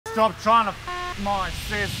Stop trying to f my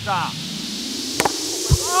sister.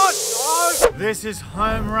 Oh, no. This is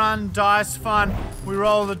home run dice fun. We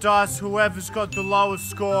roll the dice. Whoever's got the lowest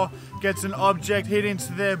score gets an object hit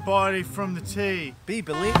into their body from the tee. Be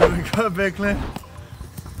believe. Here we go, Becklin.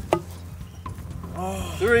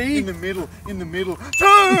 Oh, 3. In the middle. 2.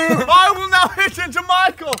 I will now hit into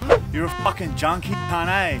Michael. You're a fucking junkie, cunt,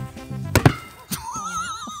 eh?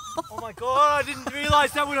 Oh my god, I didn't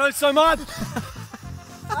realise that would hurt so much.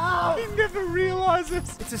 I never realised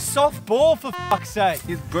this. It's a soft ball, for fuck's sake.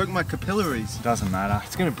 You broke my capillaries. It doesn't matter.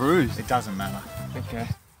 It's gonna bruise. It doesn't matter. Okay.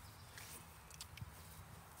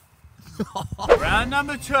 Round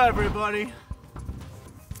number 2, everybody.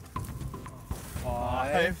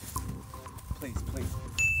 5. Please.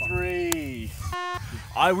 3.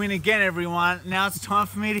 I win again, everyone. Now it's time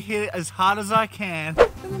for me to hit it as hard as I can.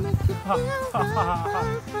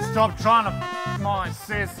 Stop trying to f my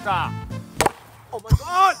sister. Oh my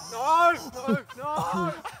god! No!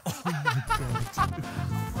 Oh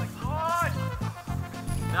my god!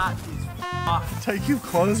 That is fucked. Take your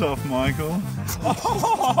clothes off, Michael.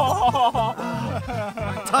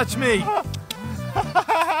 Touch me!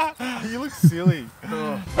 You look silly.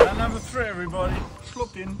 Round number 3, everybody.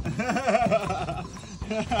 Slip in.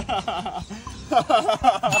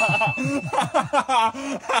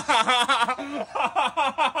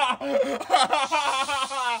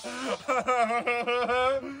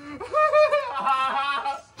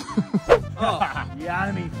 Oh. You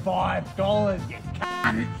owe me $5, you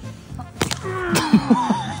cunt.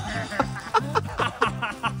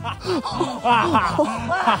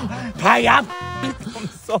 Pay up. I'm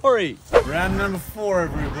sorry. Round number 4,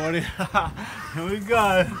 everybody. Here we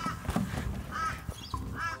go.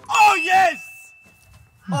 Oh yes!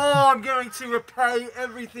 Oh, I'm going to repay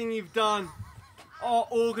everything you've done. Oh,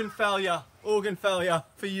 organ failure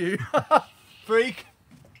for you. Freak.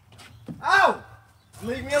 Ow!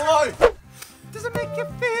 Leave me alone. Does it make you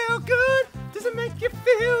feel good? Does it make you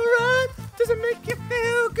feel right? Does it make you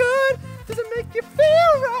feel good? Does it make you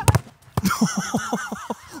feel right?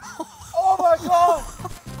 Oh my god!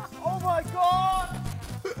 Oh my god!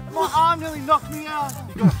 My arm nearly knocked me out.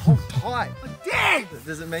 You gotta hold tight. Dang!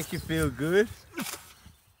 Does it make you feel good?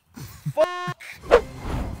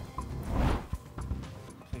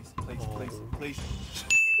 Please.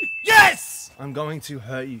 Yes! I'm going to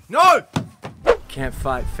hurt you. No! Can't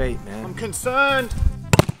fight fate, man. I'm concerned.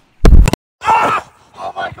 Ah!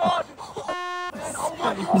 Oh my god! Oh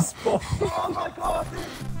my god! Oh my god!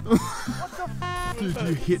 What the Dude,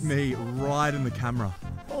 you hit me right in the camera.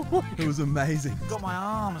 Oh it was amazing. Got my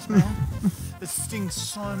arms, man. It stings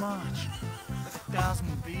so much. Like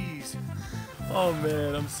 1,000 bees. Oh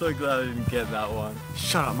man, I'm so glad I didn't get that one.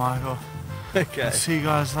 Shut up, Michael. Okay. I'll see you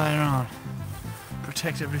guys later on.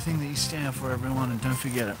 Protect everything that you stand for, everyone, and don't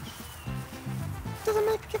forget it. Does it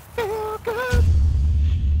make you feel good?